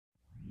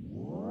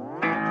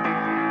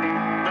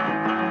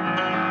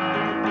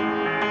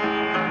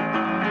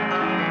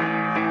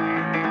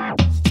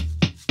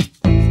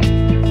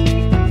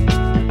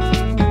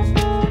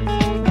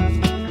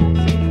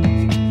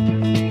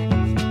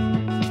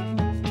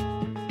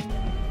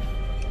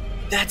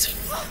That's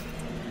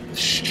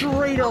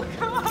straight up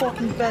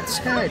fucking Beth's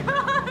head.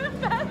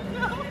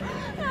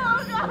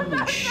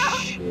 Holy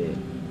shit.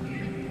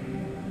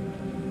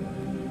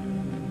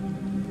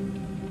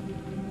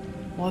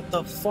 What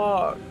the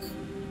fuck?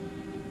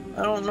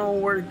 I don't know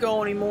where to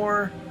go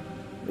anymore.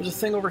 There's a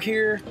thing over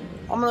here.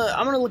 I'm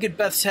gonna look at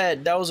Beth's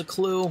head. That was a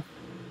clue.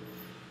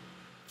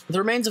 The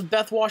remains of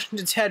Beth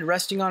Washington's head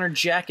resting on her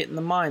jacket in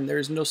the mine. There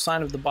is no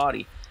sign of the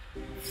body.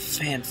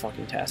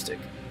 Fan-fucking-tastic.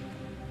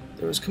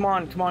 There was... Come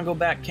on, go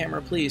back,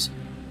 camera, please.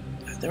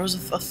 There was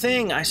a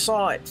thing. I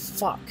saw it.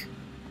 Fuck.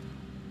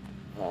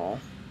 Oh.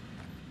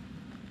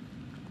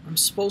 I'm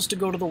supposed to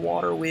go to the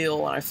water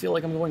wheel, and I feel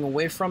like I'm going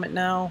away from it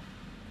now.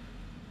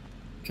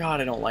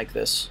 God, I don't like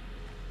this.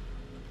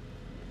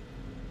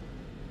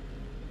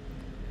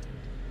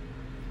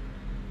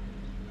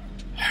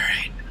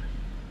 Alright.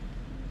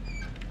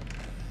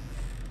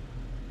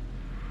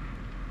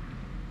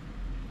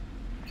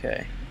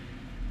 Okay.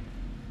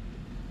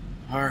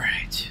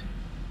 Alright.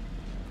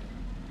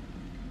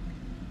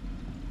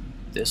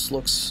 This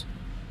looks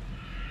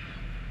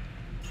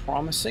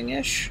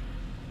promising-ish.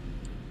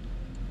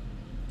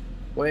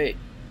 Wait.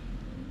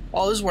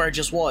 Oh, this is where I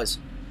just was.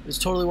 This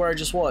is totally where I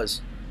just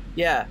was.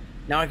 Yeah.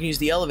 Now I can use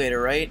the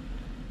elevator, right?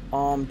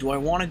 Do I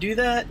want to do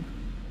that?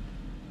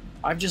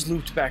 I've just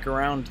looped back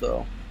around,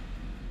 though.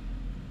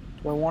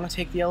 Do I want to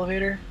take the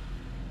elevator?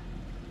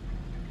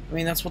 I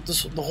mean, that's what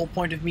the whole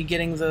point of me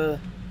getting the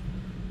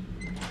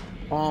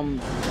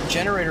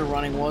generator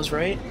running was,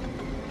 right?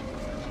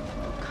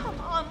 Come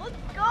on, let's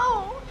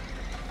go.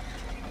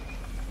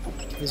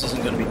 This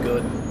isn't gonna be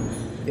good.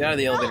 Get out of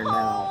the elevator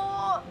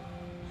now.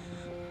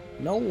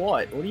 Know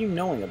what? What are you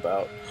knowing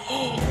about?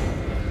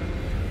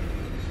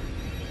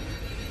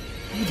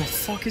 Who the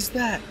fuck is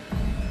that?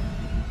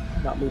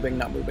 Not moving,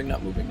 not moving,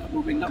 not moving, not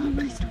moving, not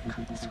moving. Please don't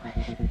come this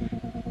way.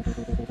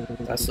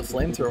 That's the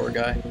flamethrower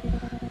guy.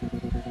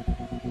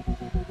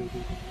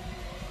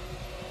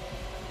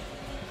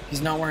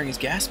 He's not wearing his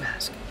gas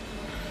mask.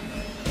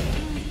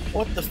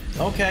 What the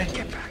okay.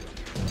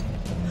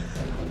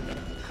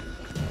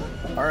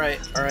 Alright,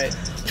 alright.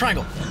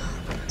 Triangle!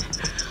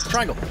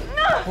 Triangle!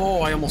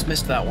 Oh, I almost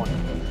missed that one.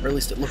 Or at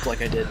least it looked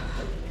like I did.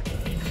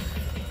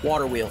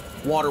 Water wheel.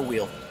 Water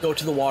wheel. Go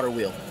to the water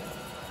wheel.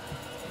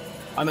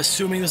 I'm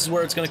assuming this is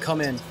where it's gonna come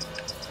in.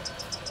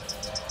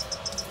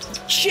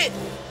 Shit!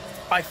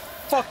 I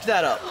fucked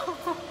that up.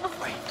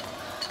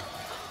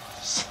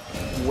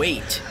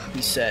 Wait,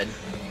 he said.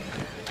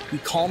 He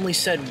calmly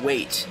said,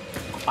 wait.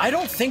 I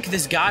don't think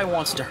this guy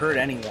wants to hurt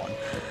anyone.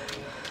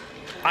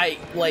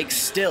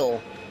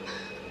 Still.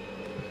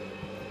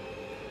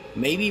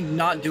 Maybe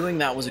not doing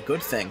that was a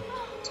good thing.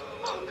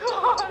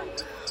 Oh,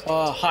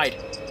 God. Hide.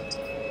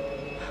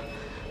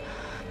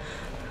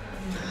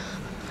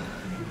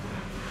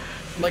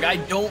 Like, I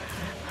don't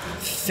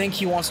think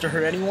he wants to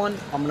hurt anyone.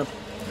 I'm gonna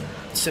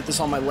sit this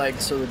on my leg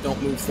so the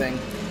don't move thing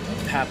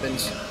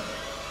happens.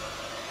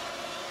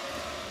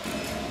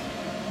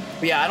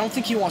 But yeah, I don't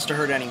think he wants to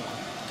hurt anyone.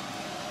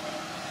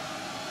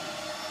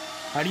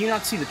 How do you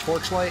not see the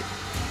torchlight?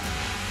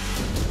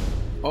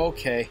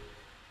 Okay.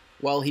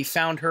 Well, he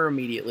found her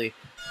immediately.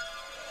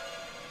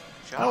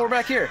 Josh. Oh, we're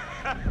back here.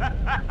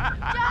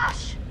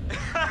 Josh!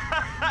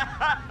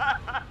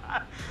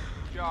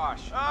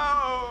 Josh.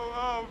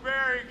 Oh,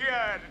 very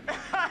good.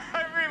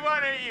 Every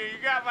one of you,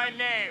 you got my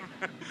name.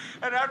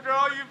 And after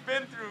all you've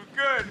been through,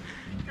 good.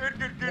 What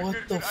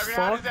good. the I mean, how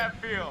fuck? does that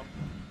feel?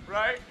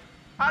 Right?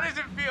 How does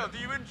it feel? Do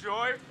you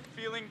enjoy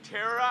feeling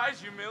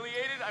terrorized,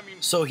 humiliated? I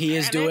mean, So he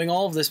is panicked? doing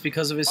all of this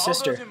because of his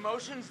sister. All those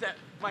emotions that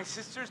my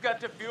sisters got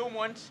to feel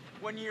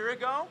 1 year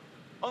ago?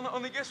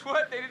 Only guess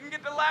what? They didn't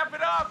get to laugh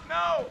it off.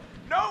 No.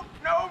 Nope.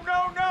 No.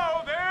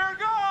 They're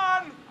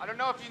gone. I don't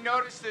know if you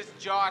noticed this,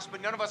 Josh,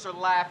 but none of us are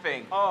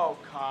laughing. Oh,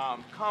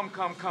 come.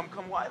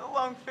 Why the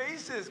long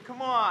faces?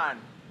 Come on.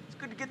 It's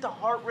good to get the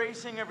heart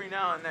racing every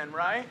now and then,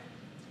 right?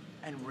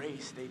 And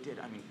race, they did.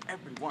 I mean,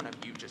 every one of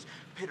you just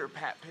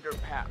pitter-pat,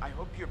 pitter-pat. I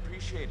hope you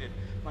appreciated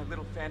my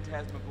little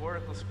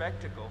phantasmagorical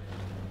spectacle.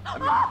 I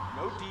mean,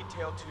 no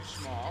detail too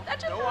small, That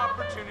just no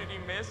happened. opportunity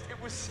missed.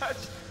 It was such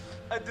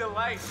a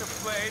delight to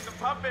play the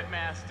puppet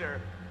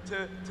master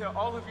to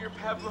all of your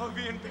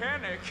Pavlovian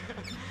panic.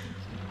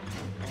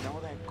 And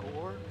all that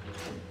gore,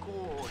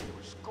 there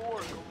was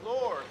gore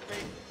galore,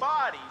 fake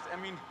bodies. I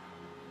mean,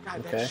 God,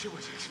 Okay. that shit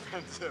was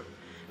expensive.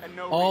 And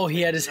no Oh,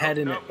 he retakes. had his head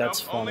in it. Nope,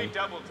 That's Only funny.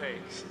 double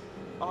takes.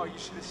 Oh, you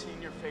should have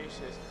seen your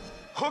faces.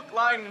 Hook,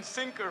 line, and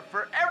sinker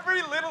for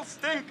every little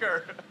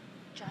stinker.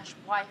 Josh,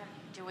 why are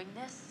you doing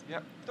this?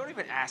 Yep. Don't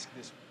even ask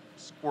this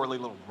squirrely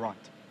little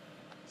runt.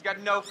 He's got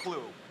no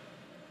clue.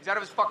 He's out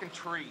of his fucking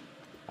tree.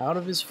 Out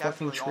of his fucking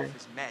Definitely tree. off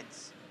his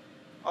meds.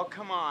 Oh,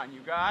 come on,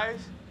 you guys.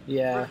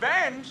 Yeah.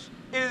 Revenge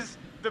is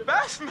the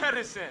best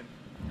medicine.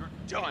 You're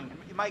done.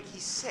 Mike,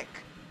 he's sick.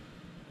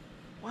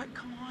 What?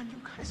 Come on,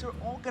 you guys are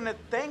all gonna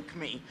thank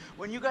me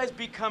when you guys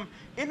become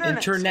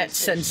internet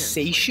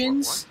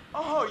sensations?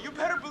 Oh, you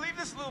better believe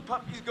this little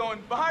puppy's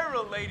going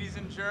viral, ladies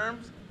and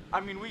germs.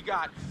 I mean, we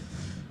got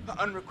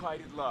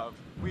unrequited love.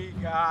 We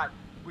got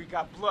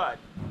blood.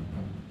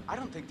 I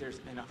don't think there's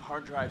enough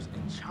hard drives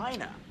in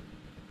China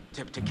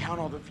to count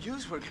all the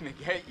views we're gonna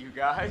get, you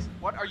guys.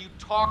 What are you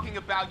talking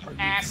about, you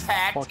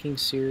asshat? Fucking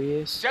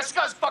serious?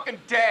 Jessica's fucking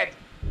dead.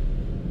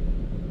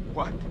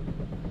 What?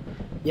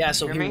 Yeah,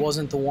 so Hear he me?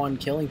 wasn't the one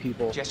killing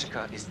people,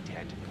 Jessica is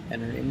dead.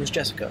 and her name was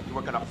Jessica. You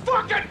are gonna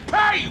fucking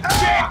pay, you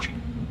dick!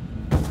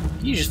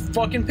 You just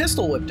fucking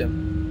pistol whipped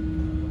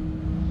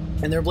him.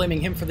 And they're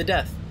blaming him for the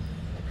death.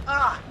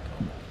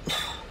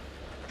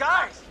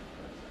 Guys!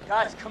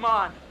 Guys, come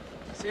on.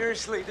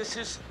 Seriously, this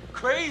is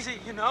crazy,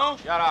 you know?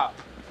 Shut up.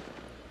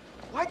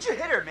 Why'd you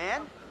hit her,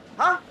 man?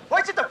 Huh?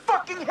 Why'd you have to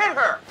fucking hit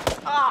her?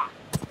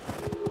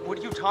 What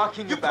are you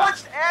talking You about?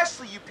 punched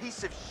Ashley, you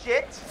piece of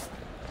shit!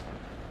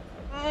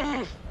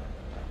 I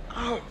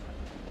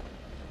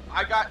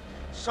got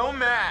so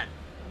mad.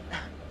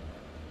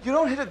 You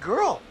don't hit a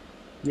girl.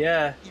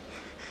 Yeah,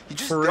 You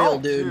just for real,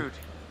 don't. dude.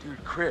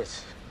 Dude,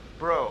 Chris.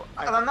 Bro,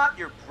 And I'm not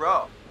your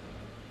bro.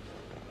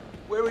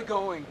 where are we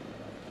going?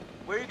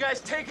 Where are you guys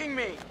taking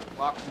me?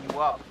 Locking you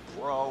up,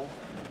 bro.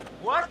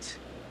 What?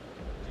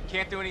 You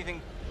can't do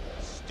anything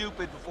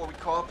stupid before we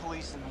call the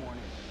police in the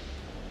morning.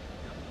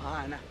 Come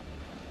on.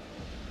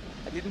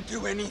 I didn't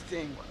do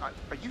anything. Are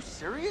you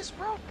serious,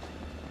 bro?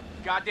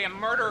 Goddamn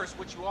murderer is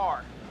what you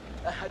are.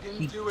 I didn't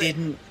He do it.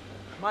 didn't.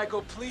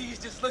 Michael, please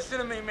just listen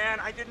to me, man.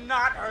 I did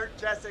not hurt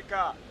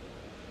Jessica.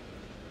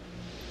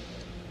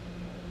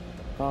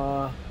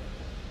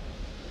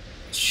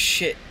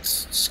 Shit.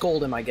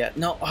 Scold him, I get.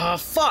 No,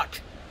 fuck!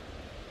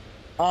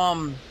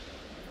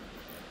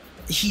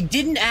 He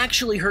didn't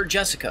actually hurt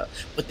Jessica,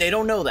 but they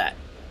don't know that.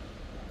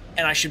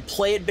 And I should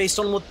play it based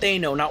on what they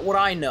know, not what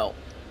I know.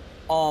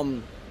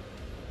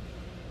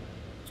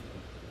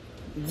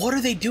 What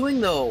are they doing,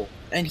 though?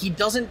 And he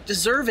doesn't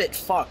deserve it,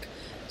 fuck.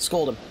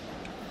 Scold him.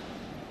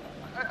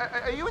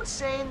 Are you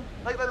insane?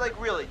 Like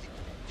really?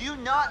 Do you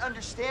not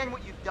understand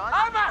what you've done?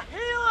 I'm a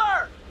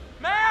healer,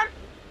 man.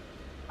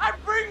 I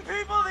bring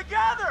people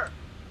together.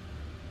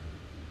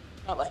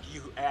 Not like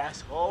you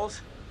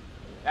assholes.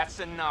 That's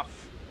enough.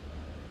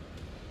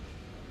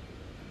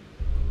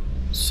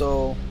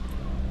 So,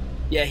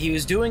 yeah, he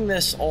was doing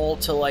this all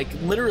to, like,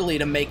 literally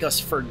to make us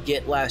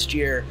forget last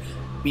year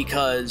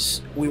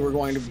because we were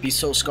going to be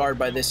so scarred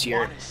by this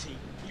year. Honestly,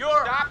 you're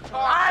Stop talking.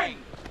 lying.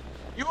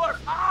 You're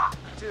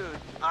dude.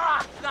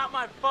 It's not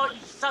my fault. You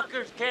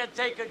suckers can't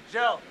take a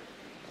joke.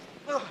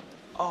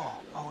 Oh,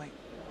 wait.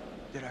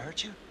 Did I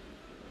hurt you?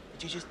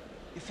 Did you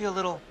feel a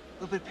little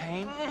bit of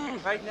pain?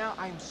 Right now,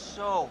 I am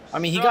so. I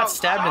mean, he got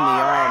stabbed in the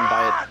arm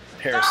by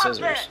a pair of Stop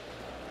scissors. it.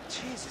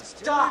 Jesus,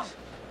 dude. Stop!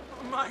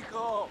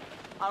 Michael,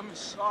 I'm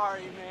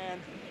sorry, man.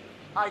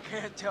 I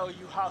can't tell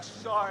you how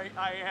sorry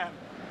I am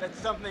that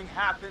something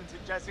happened to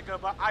Jessica,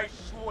 but I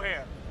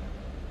swear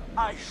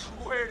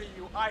to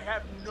you, I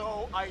have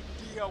no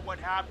idea what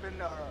happened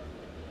to her.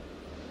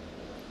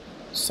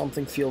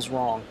 Something feels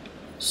wrong.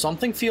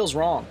 Something feels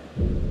wrong.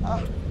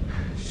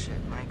 Shit,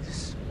 Mike,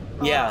 this...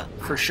 Yeah,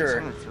 for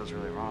sure. Something feels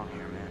really wrong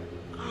here, man.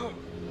 Are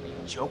you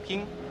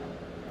joking?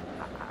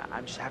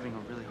 I'm just having a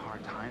really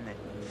hard time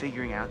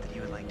figuring out that he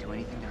would, like, do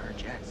anything to hurt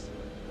Jess.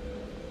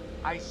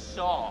 I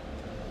saw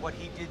what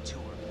he did to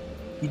her.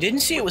 You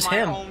didn't see it was with my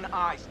him. own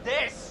eyes.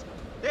 This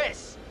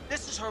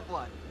is her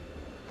blood.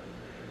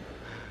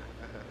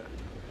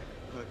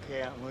 But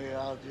can't we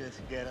all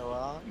just get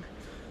along?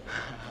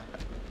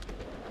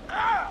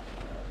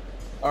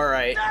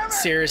 Alright,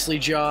 seriously,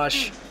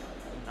 Josh.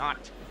 Not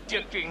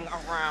dicking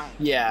around.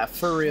 Yeah,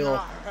 for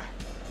real.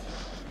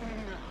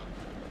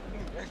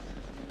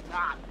 It's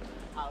not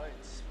how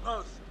it's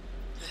supposed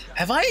to go.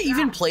 Have I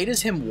even played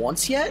as him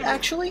once yet,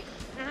 actually?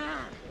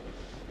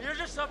 You're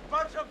just a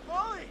bunch of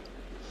bullies.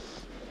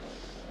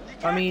 You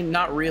I can't- mean,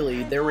 not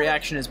really. Their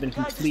reaction has been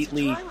Guys, just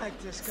completely try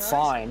like this, guys.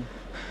 fine.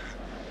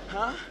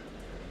 Huh?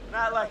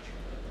 Not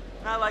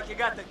like you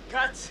got the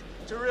guts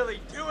to really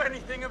do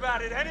anything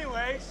about it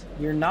anyways.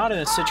 You're not in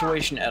a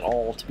situation at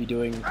all to be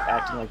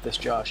acting like this,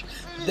 Josh.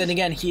 Then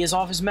again, he is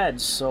off his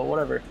meds, so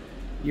whatever.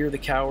 You're the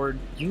coward.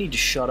 You need to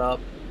shut up.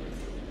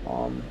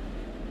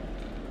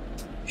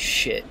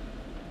 Shit.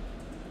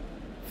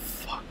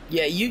 Fuck.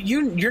 Yeah,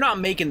 you're not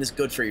making this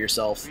good for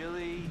yourself.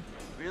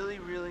 Really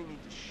need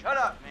to shut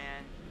up,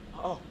 man.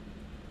 Oh.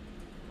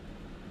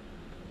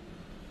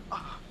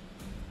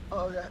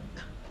 Oh,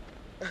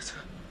 that's...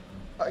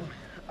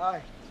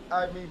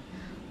 I mean,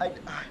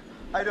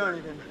 I don't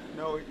even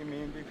know what you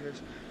mean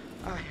because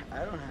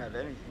I don't have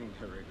anything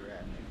to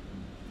regret.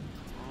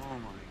 Oh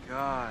my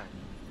God.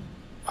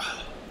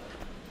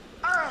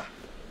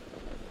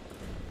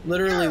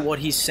 Literally, what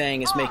he's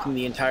saying is making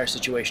the entire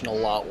situation a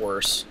lot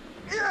worse.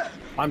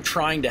 I'm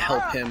trying to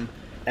help him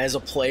as a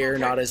player,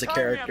 not as a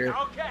character.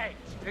 Okay.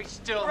 Stay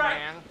still, Right,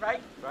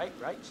 man.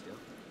 right, still.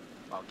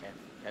 Well,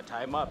 can't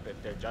tie them up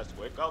if they just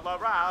wiggle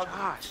around.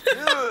 Gosh,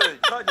 dude.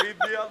 But leave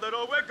me a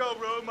little wiggle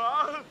room,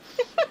 huh?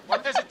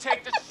 What does it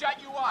take to shut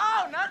you up?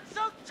 Oh, not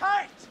so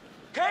tight,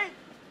 okay?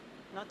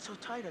 Not so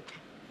tight, I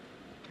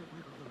can't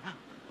wiggle around.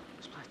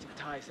 Those plastic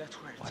ties, that's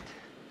where it's... What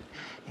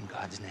in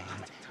God's name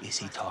is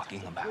he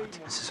talking about?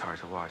 This is hard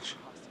to watch.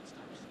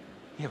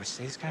 You ever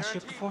see this kind of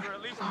shit before? For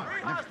at least Oh,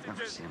 three I've never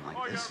hostages seen him like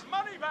or this. your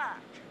money back.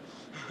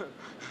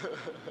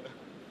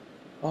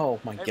 Oh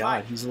my Hey, god,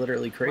 Mike. he's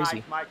literally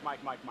crazy. Mike.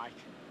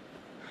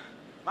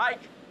 Mike,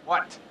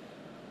 What?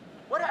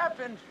 what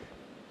happened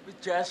with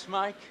Jess,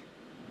 Mike?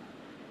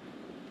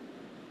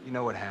 You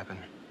know what happened.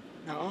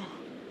 No,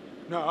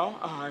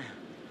 I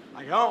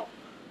don't.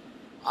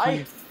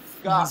 I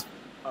got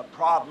a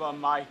problem,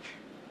 Mike.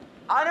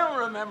 I don't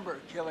remember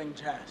killing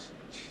Jess.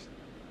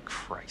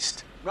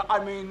 Christ. No,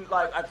 I mean,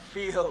 like, I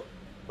feel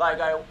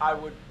like I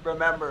would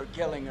remember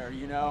killing her,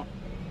 you know?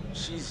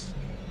 She's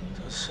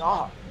so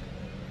soft.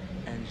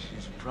 And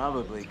she's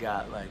probably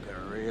got, like,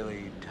 a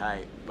really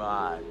tight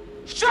bod.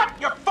 Shut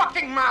your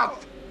fucking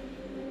mouth!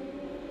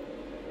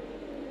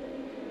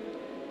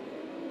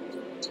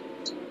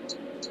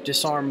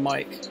 Disarm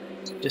Mike.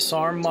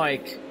 Disarm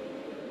Mike.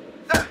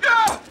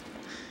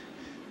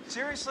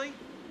 Seriously?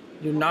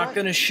 You're not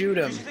gonna shoot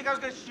Did him. you think I was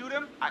gonna shoot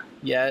him?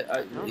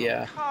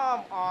 Yeah.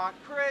 Come on,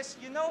 Chris.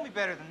 You know me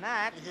better than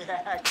that.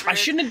 Yeah, Chris, I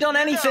shouldn't have done you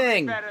know me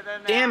anything. better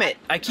than Damn that. it.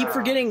 I keep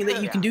forgetting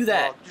that you can do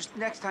that. Well, just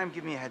next time,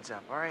 give me a heads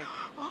up, all right?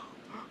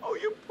 Oh,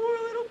 you poor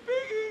little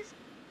piggies.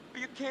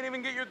 You can't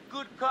even get your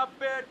good cop,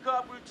 bad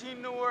cop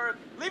routine to work.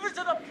 Leave it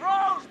to the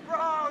pros,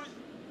 bros.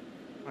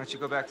 Why don't you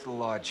go back to the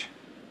lodge?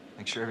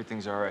 Make sure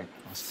everything's all right.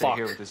 I'll stay Fuck.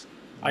 here with this.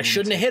 I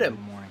shouldn't have hit lunatic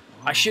him. in the morning.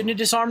 I shouldn't have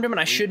disarmed him, and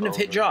I shouldn't have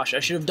hit Josh. I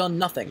should have done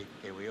nothing.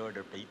 Can we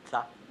order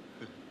pizza?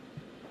 You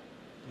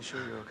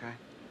sure you're okay?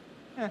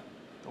 Yeah.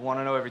 I want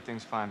to know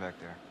everything's fine back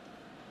there.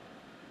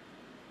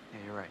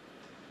 Yeah, you're right.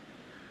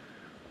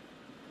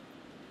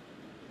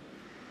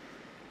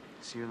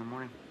 See you in the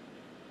morning.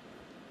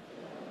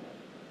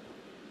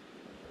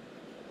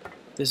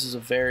 This is a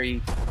very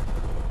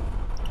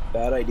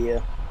bad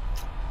idea.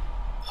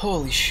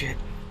 Holy shit.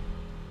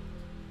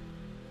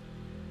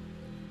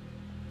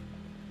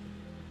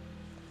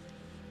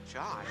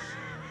 Josh.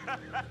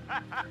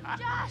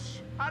 Josh!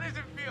 How does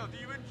it feel? Do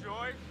you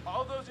enjoy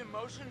all those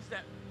emotions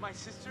that my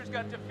sisters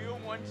got to feel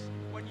once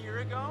 1 year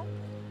ago?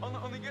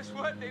 Only guess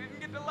what? They didn't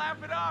get to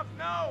laugh it off.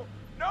 No.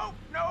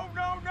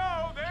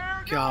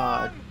 They're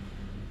God. gone.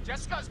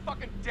 Jessica's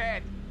fucking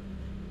dead.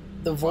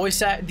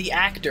 The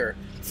actor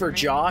for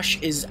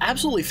Josh is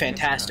absolutely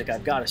fantastic,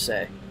 I've got to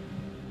say.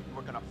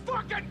 We're gonna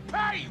fucking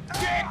pay, you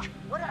dick!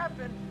 What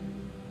happened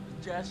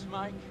with Jess,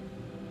 Mike?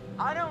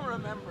 I don't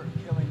remember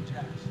killing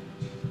Jess.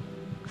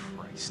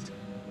 Christ.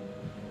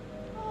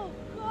 Oh,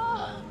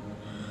 God.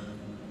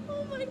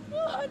 Oh, my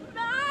God,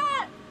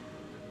 Matt!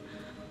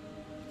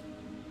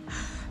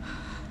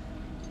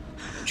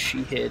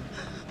 She hid.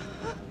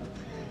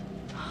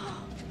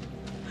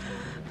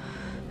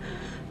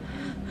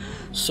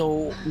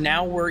 So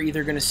now we're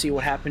either going to see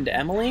what happened to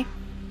Emily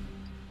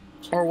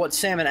or what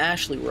Sam and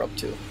Ashley were up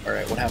to.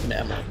 Alright, what happened to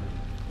Emily?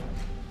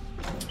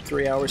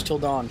 3 hours till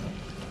dawn.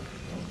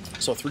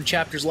 So 3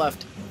 chapters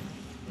left.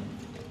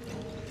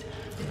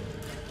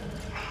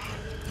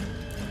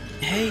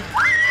 Hey.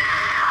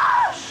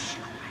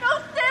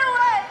 Don't do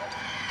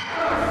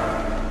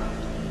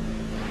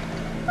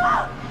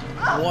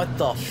it! What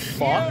the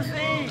fuck?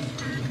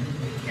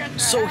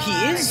 So he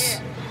is...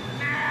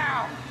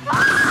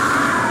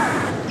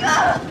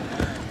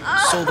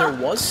 So there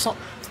was some...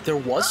 There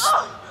was...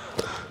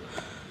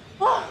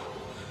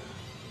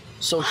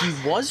 So he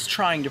was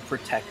trying to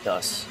protect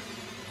us.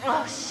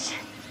 Oh, shit.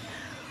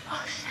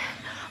 Oh, shit.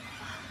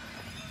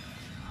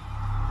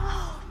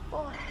 Oh,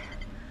 boy.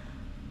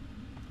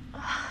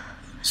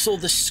 So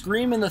the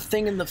scream and the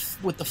thing in the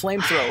with the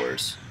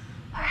flamethrowers.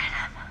 All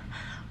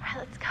right,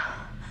 let's go.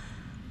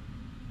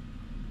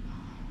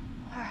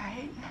 All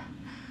right.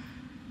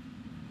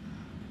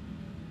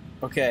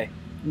 Okay,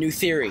 new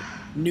theory.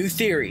 New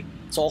theory.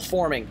 It's all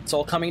forming. It's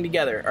all coming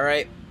together, all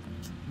right?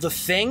 The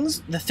thing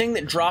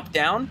that dropped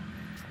down,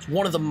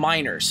 one of the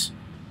miners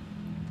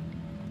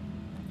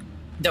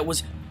that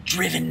was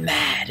driven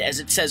mad, as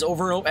it says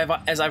over and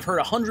over, as I've heard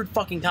 100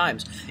 fucking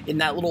times in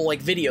that little,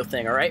 like, video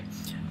thing, all right?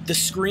 The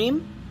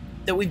scream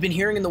that we've been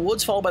hearing in the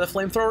woods followed by the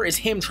flamethrower is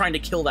him trying to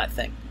kill that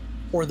thing.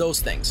 Or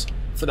those things,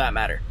 for that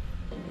matter.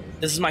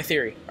 This is my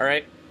theory, all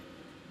right?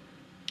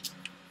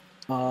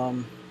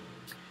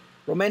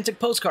 Romantic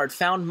postcard,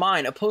 found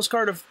mine. A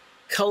postcard of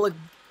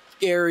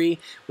Caligari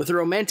with a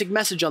romantic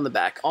message on the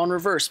back. On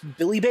reverse,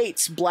 Billy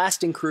Bates,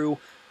 blasting crew,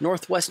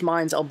 Northwest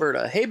Mines,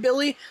 Alberta. Hey,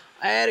 Billy,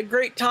 I had a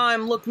great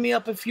time. Look me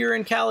up if you're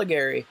in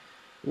Caligari.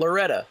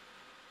 Loretta,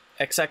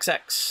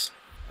 XXX.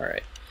 All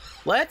right.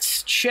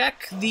 Let's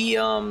check the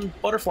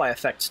butterfly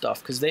effect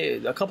stuff, because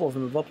a couple of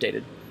them have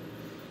updated.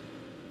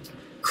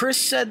 Chris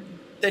said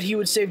that he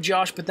would save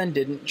Josh, but then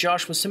didn't.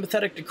 Josh was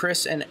sympathetic to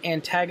Chris and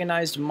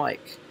antagonized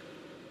Mike.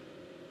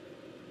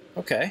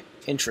 Okay,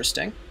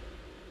 interesting.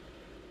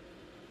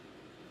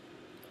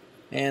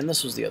 And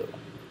this was the other one.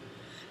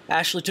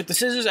 Ashley took the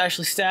scissors.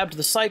 Ashley stabbed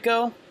the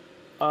psycho.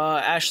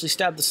 Ashley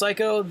stabbed the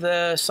psycho.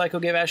 The psycho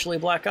gave Ashley a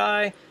black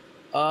eye.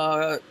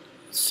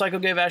 Psycho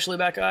gave Ashley a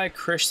black eye.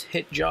 Chris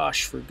hit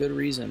Josh for good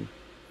reason.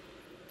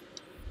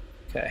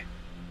 Okay.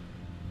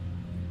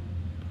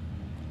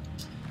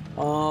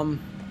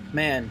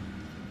 Man.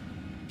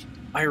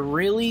 I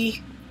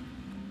really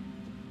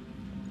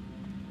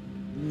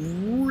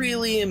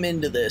really am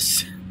into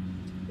this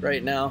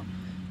right now.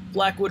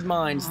 Blackwood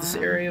Mines. This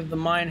area of the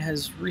mine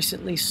has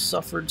recently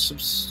suffered some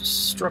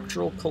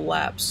structural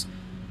collapse.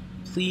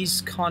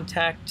 Please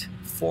contact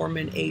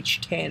Foreman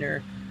H.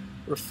 Tanner.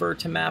 Refer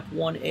to map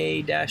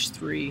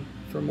 1A-3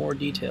 for more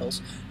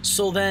details.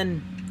 So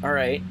then,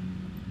 alright.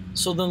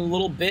 So then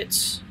little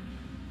bits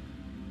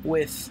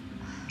with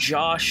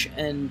Josh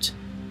and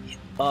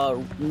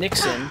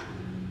Nixon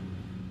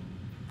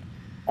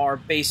are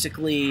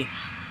basically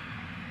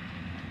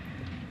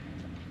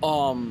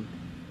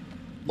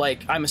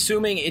like, I'm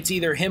assuming it's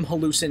either him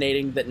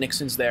hallucinating that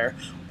Nixon's there,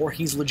 or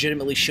he's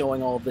legitimately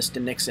showing all of this to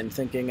Nixon,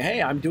 thinking,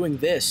 hey, I'm doing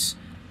this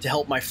to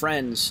help my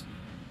friends.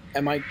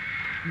 Are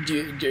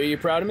you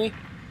proud of me?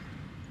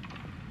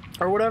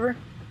 Or whatever?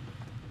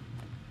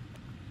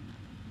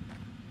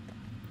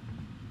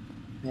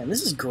 Man,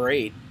 this is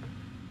great.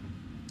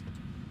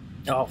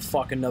 Oh,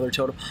 fuck, another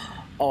totem.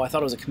 Oh, I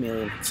thought it was a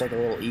chameleon. It's like a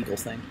little eagle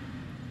thing.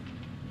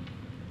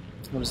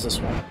 What is this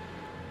one?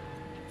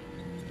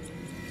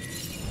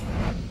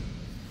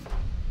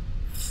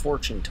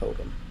 Fortune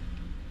totem.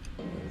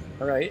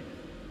 Alright.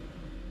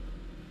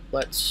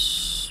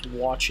 Let's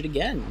watch it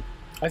again.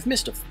 I've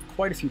missed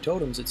quite a few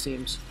totems, it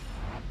seems.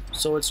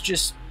 So it's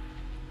just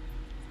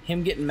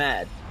him getting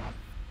mad.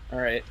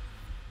 Alright.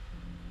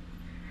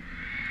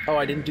 Oh,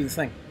 I didn't do the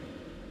thing.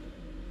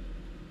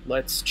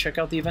 Let's check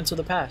out the events of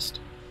the past.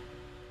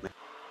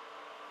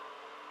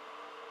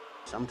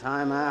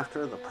 Sometime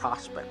after, the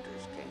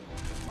prospectors came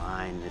to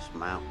mine this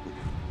mountain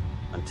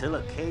until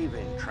a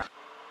cave-in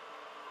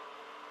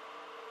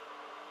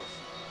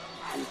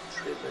and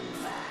driven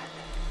mad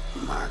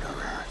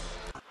murderers.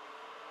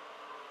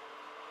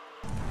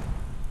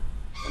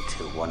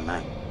 Until one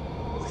night,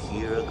 a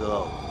year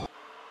ago,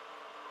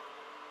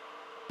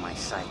 my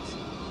sight,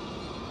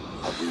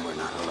 but we were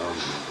not alone in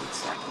the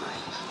woods that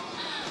night.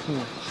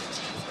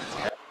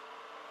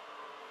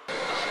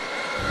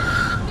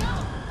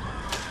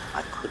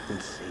 I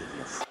couldn't save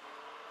you.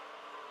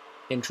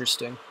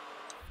 Interesting.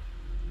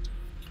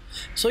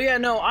 So yeah,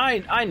 no,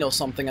 I know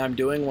something I'm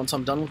doing once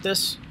I'm done with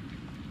this.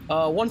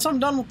 Once I'm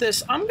done with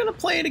this, I'm gonna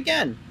play it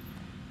again.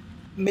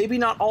 Maybe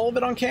not all of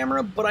it on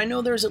camera, but I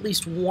know there's at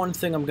least one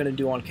thing I'm gonna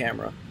do on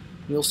camera.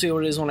 You'll see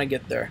what it is when I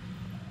get there.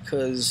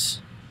 'Cause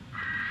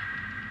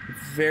I'm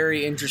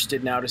very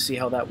interested now to see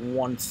how that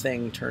one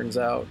thing turns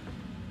out.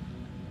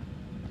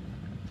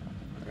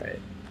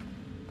 Alright.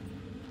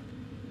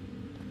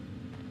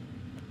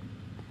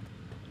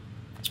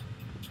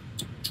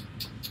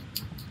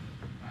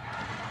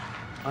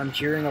 I'm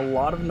hearing a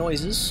lot of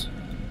noises.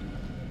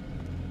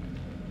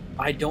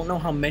 I don't know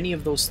how many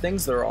of those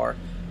things there are,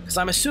 because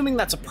I'm assuming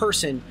that's a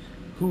person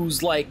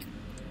who's like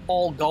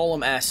all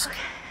Gollum-esque, Okay.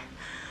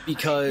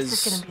 because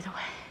This is gonna be the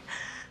way.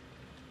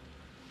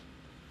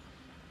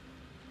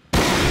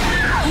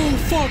 oh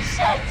fuck!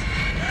 Shit!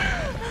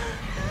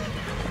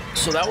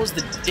 So that was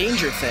the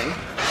danger thing.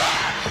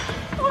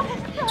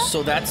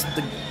 So that's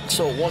the.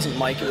 So it wasn't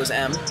Mike, it was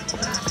M.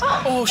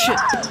 Oh shit!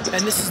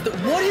 And this is the.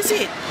 What is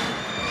it?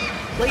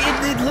 Like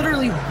it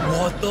literally.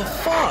 What the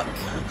fuck?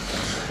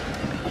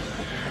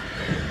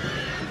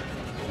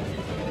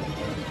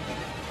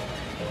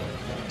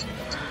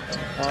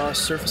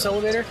 Surface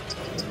elevator?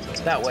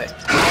 That way.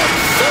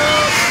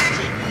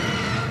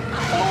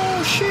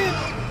 Oh shit!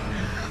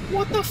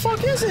 What the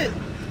fuck is it?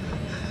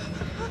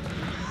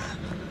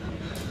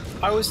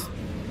 I was...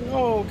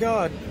 Oh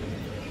god.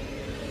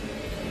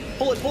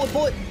 Pull it, pull it,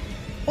 pull it!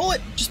 Pull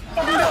it! Just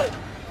fucking go!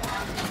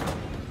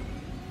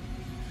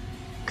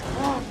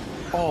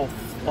 Oh,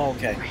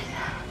 okay.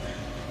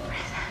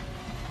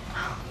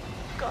 Oh,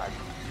 God.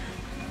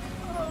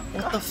 Oh, God.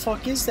 What the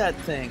fuck is that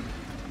thing?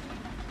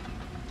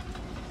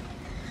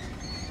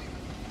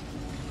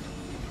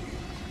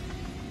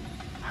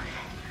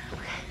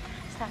 Okay.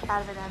 Snap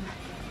out of it, Em.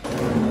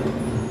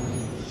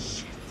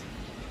 Shit.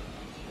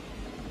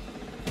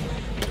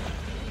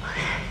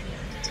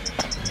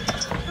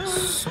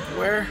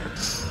 Where?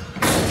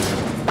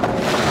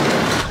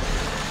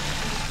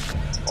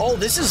 Oh,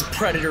 this is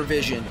predator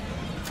vision.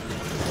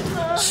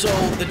 So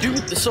the dude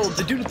with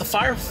the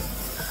fire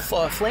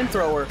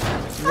flamethrower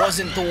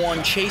wasn't the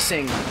one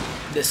chasing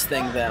this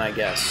thing then, I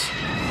guess.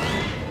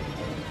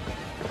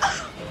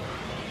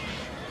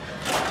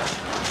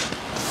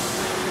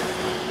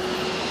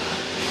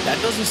 That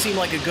doesn't seem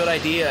like a good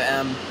idea,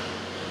 Em.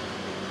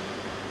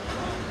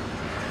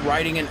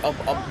 Riding an ore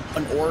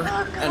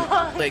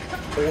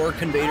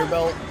conveyor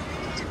belt.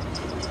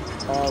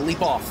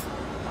 Leap off.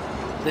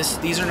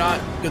 These are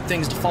not good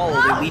things to follow.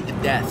 They lead to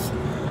death.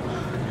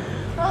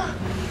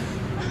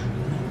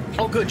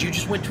 Oh, good. You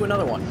just went to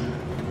another one.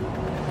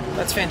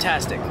 That's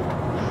fantastic.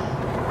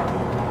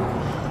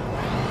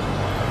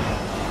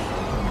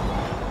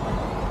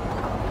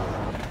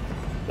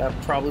 That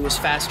probably was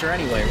faster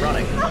anyway,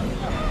 running.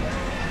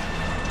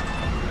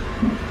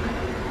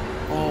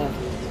 Oh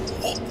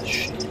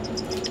shit.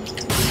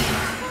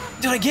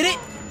 Did I get it?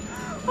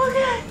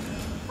 Okay.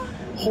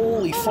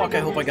 Holy fuck, I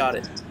hope I got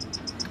it.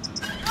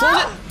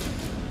 Close it!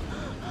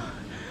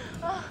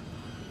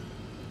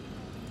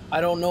 I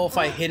don't know if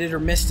I hit it or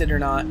missed it or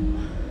not.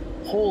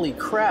 Holy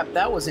crap,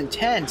 that was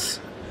intense.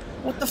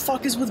 What the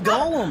fuck is with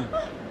Gollum?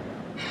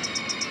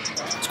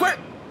 Square!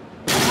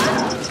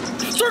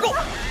 Circle!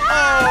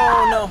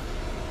 Oh no.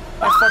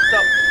 I fucked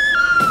up.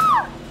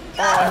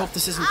 Oh, I hope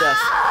this isn't death.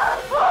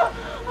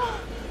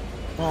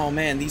 Oh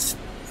man, these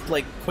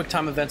like quick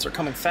time events are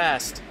coming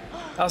fast.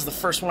 That was the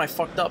first one I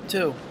fucked up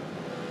too.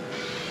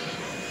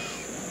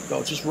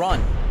 Go, just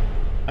run.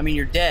 I mean,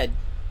 you're dead.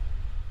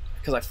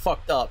 Because I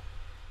fucked up.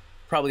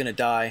 Probably gonna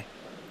die.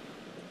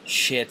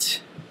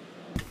 Shit.